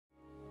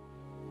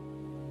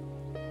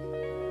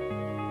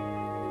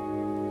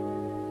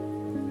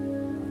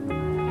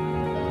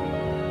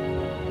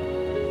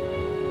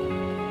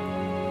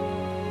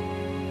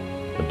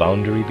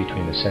boundary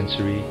between the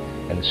sensory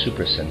and the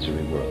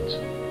suprasensory worlds.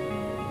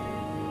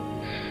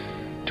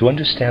 To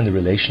understand the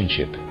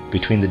relationship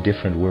between the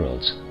different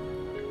worlds,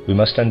 we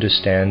must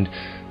understand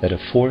that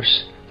a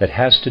force that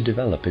has to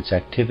develop its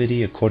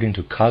activity according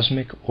to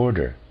cosmic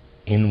order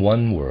in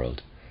one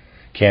world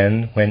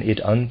can, when it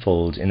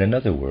unfolds in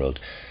another world,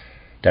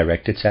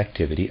 direct its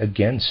activity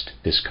against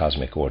this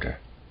cosmic order.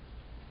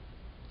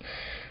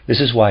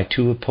 This is why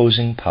two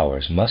opposing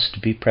powers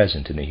must be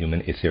present in the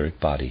human etheric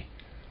body: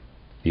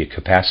 the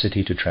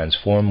capacity to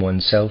transform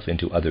oneself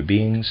into other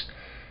beings,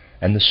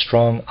 and the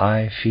strong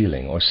I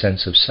feeling or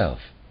sense of self.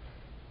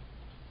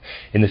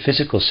 In the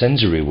physical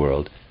sensory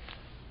world,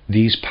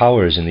 these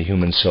powers in the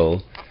human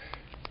soul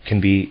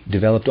can be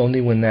developed only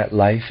when that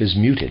life is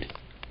muted.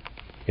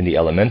 In the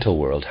elemental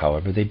world,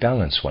 however, they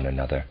balance one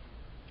another,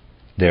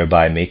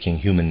 thereby making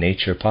human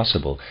nature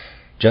possible,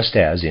 just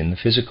as in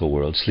the physical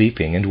world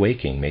sleeping and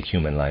waking make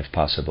human life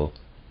possible.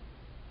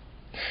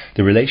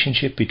 The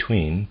relationship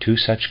between two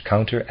such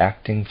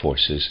counteracting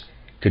forces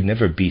could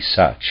never be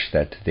such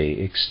that they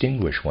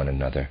extinguish one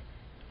another.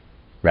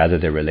 Rather,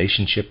 their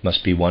relationship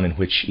must be one in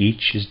which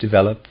each is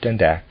developed and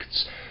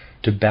acts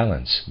to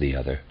balance the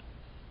other.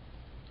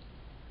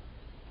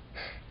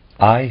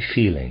 I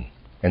feeling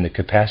and the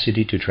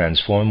capacity to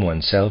transform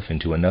oneself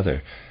into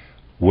another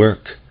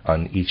work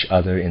on each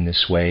other in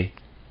this way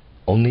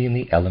only in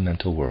the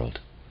elemental world.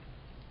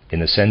 In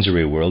the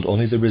sensory world,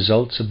 only the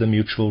results of the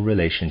mutual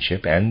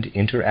relationship and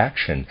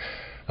interaction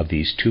of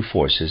these two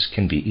forces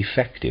can be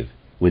effective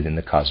within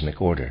the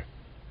cosmic order.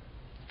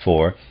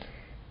 For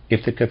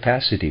if the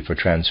capacity for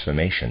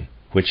transformation,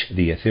 which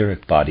the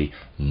etheric body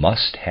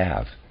must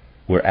have,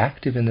 were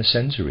active in the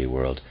sensory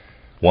world,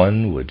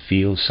 one would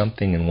feel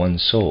something in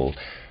one's soul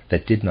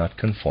that did not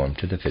conform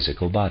to the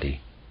physical body.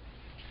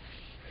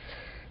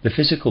 The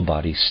physical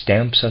body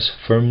stamps us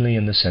firmly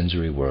in the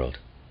sensory world.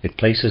 It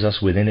places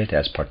us within it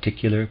as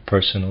particular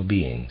personal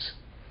beings.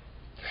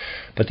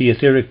 But the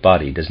etheric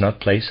body does not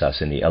place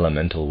us in the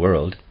elemental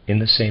world in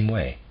the same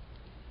way.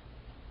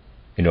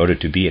 In order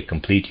to be a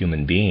complete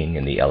human being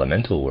in the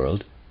elemental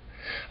world,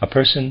 a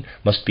person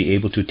must be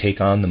able to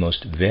take on the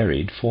most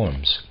varied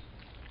forms.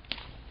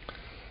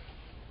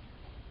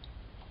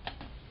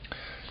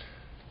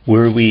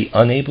 Were we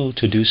unable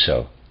to do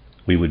so,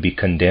 we would be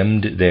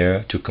condemned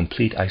there to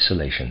complete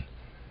isolation.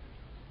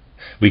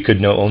 We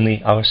could know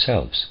only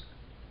ourselves.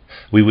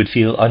 We would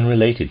feel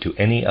unrelated to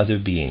any other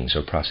beings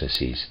or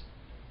processes.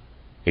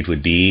 It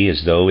would be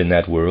as though in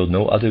that world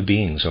no other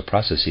beings or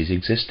processes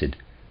existed.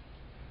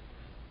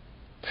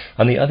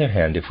 On the other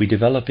hand, if we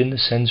develop in the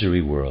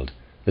sensory world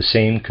the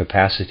same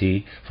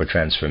capacity for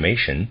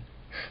transformation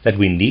that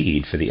we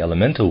need for the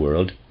elemental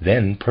world,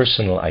 then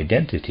personal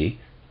identity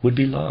would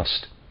be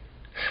lost.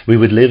 We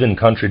would live in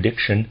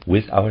contradiction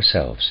with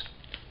ourselves.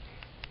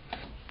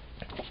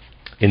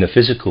 In the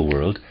physical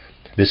world,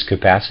 this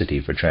capacity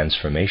for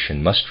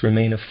transformation must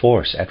remain a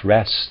force at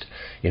rest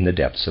in the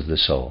depths of the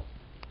soul.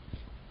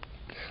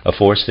 A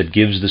force that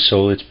gives the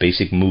soul its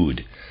basic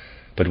mood,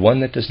 but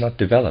one that does not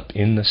develop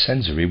in the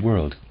sensory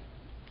world.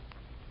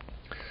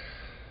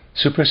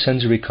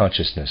 Suprasensory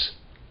consciousness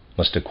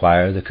must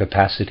acquire the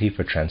capacity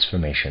for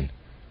transformation.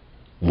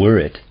 Were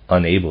it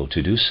unable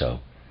to do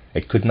so,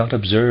 it could not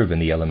observe in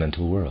the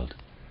elemental world.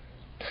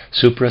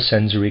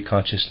 Suprasensory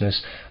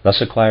consciousness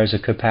thus acquires a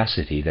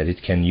capacity that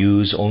it can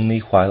use only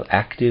while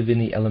active in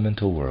the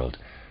elemental world,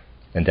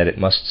 and that it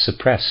must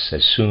suppress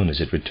as soon as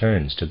it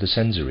returns to the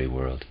sensory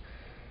world.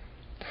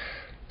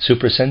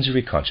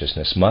 Suprasensory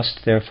consciousness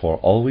must therefore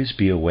always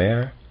be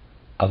aware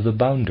of the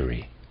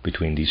boundary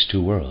between these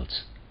two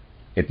worlds.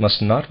 It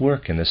must not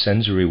work in the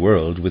sensory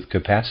world with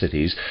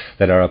capacities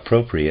that are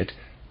appropriate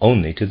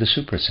only to the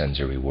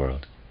suprasensory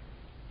world.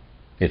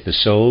 If the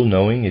soul,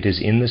 knowing it is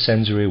in the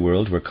sensory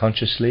world, were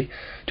consciously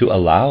to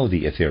allow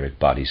the etheric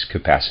body's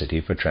capacity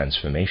for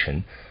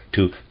transformation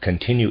to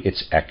continue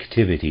its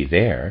activity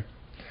there,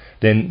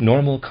 then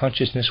normal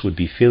consciousness would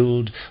be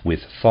filled with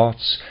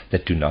thoughts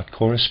that do not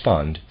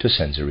correspond to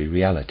sensory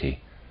reality.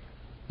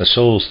 The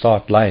soul's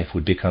thought life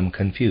would become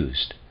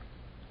confused.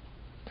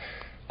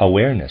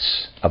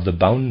 Awareness of the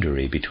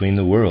boundary between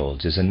the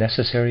worlds is a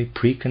necessary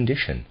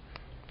precondition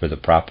for the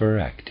proper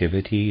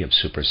activity of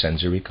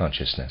suprasensory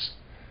consciousness.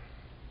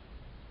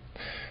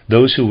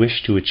 Those who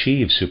wish to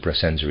achieve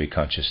suprasensory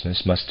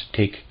consciousness must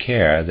take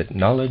care that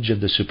knowledge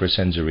of the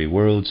suprasensory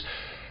worlds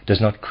does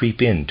not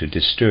creep in to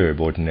disturb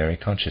ordinary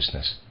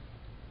consciousness.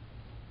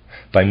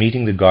 By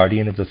meeting the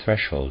guardian of the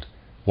threshold,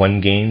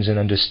 one gains an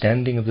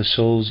understanding of the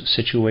soul's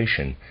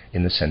situation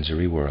in the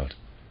sensory world.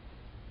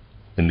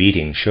 The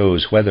meeting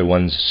shows whether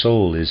one's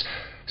soul is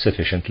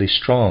sufficiently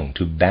strong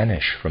to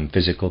banish from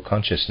physical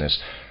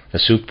consciousness the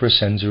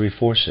suprasensory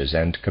forces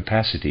and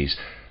capacities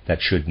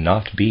that should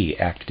not be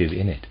active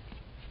in it.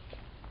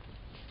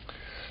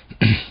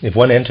 If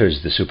one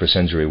enters the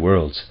suprasensory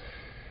worlds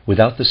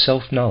without the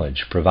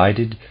self-knowledge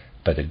provided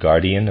by the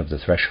guardian of the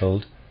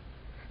threshold,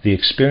 the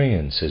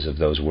experiences of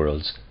those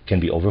worlds can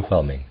be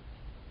overwhelming.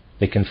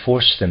 They can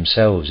force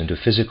themselves into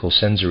physical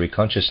sensory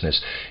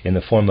consciousness in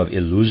the form of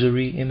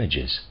illusory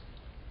images.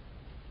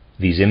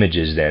 These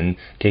images then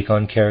take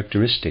on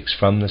characteristics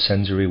from the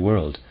sensory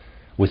world,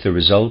 with the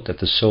result that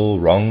the soul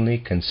wrongly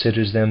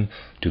considers them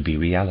to be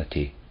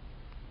reality.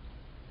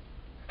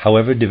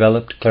 However,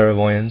 developed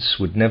clairvoyance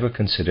would never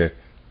consider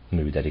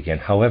images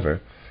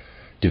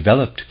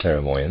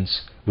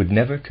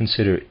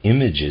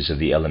of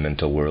the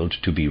elemental world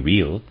to be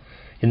real,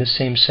 in the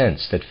same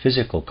sense that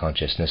physical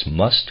consciousness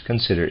must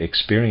consider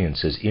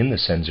experiences in the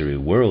sensory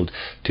world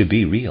to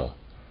be real.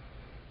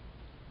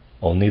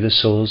 Only the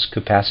soul's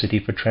capacity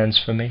for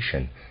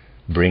transformation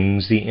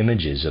brings the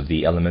images of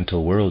the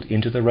elemental world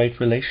into the right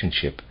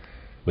relationship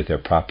with their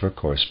proper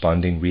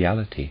corresponding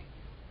reality.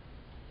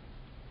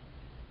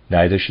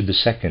 Neither should the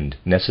second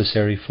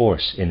necessary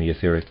force in the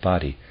etheric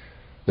body,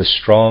 the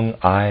strong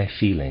I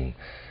feeling,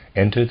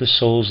 enter the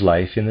soul's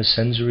life in the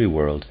sensory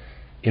world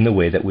in the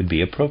way that would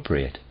be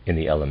appropriate in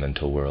the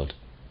elemental world.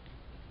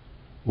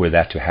 Were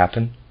that to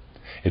happen,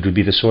 it would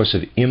be the source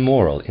of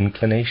immoral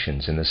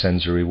inclinations in the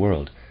sensory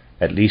world,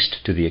 at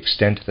least to the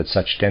extent that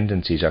such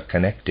tendencies are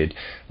connected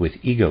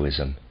with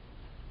egoism.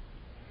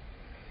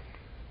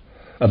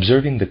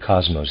 Observing the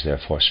cosmos,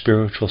 therefore,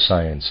 spiritual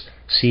science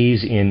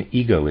sees in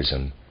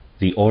egoism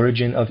the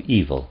origin of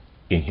evil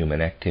in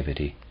human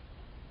activity.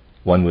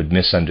 One would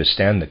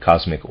misunderstand the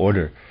cosmic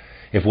order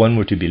if one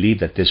were to believe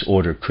that this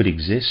order could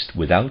exist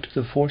without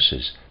the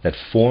forces that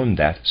form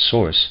that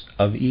source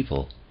of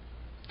evil.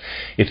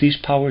 If these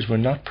powers were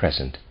not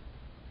present,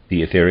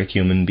 the etheric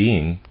human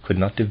being could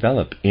not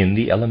develop in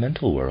the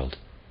elemental world.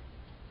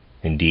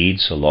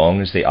 Indeed, so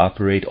long as they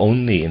operate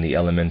only in the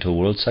elemental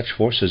world, such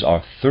forces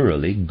are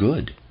thoroughly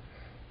good.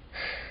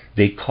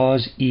 They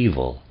cause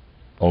evil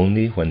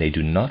only when they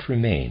do not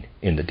remain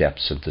in the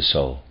depths of the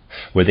soul,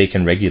 where they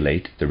can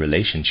regulate the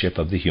relationship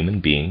of the human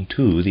being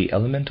to the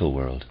elemental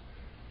world.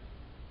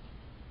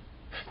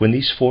 When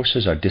these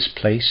forces are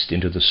displaced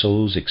into the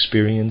soul's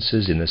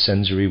experiences in the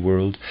sensory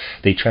world,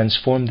 they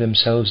transform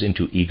themselves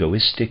into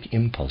egoistic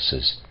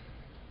impulses.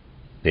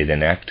 They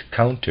then act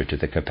counter to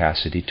the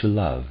capacity to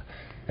love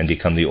and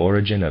become the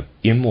origin of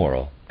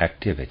immoral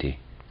activity.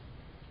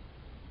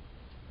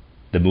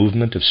 The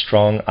movement of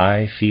strong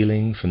I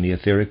feeling from the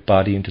etheric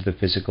body into the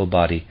physical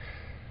body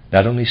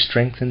not only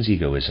strengthens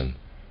egoism,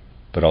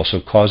 but also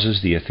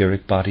causes the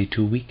etheric body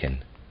to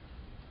weaken.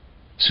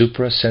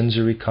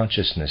 Suprasensory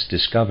consciousness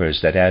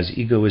discovers that as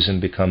egoism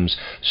becomes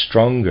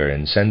stronger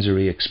in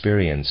sensory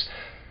experience,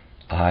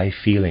 I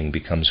feeling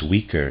becomes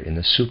weaker in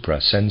the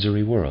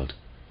suprasensory world.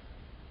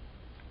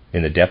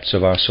 In the depths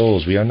of our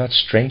souls, we are not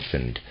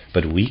strengthened,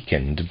 but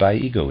weakened by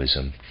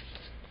egoism.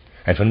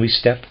 And when we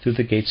step through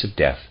the gates of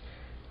death,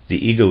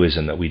 the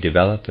egoism that we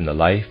develop in the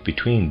life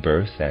between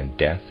birth and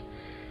death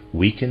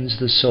weakens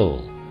the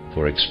soul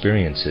for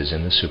experiences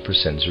in the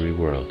suprasensory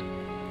world.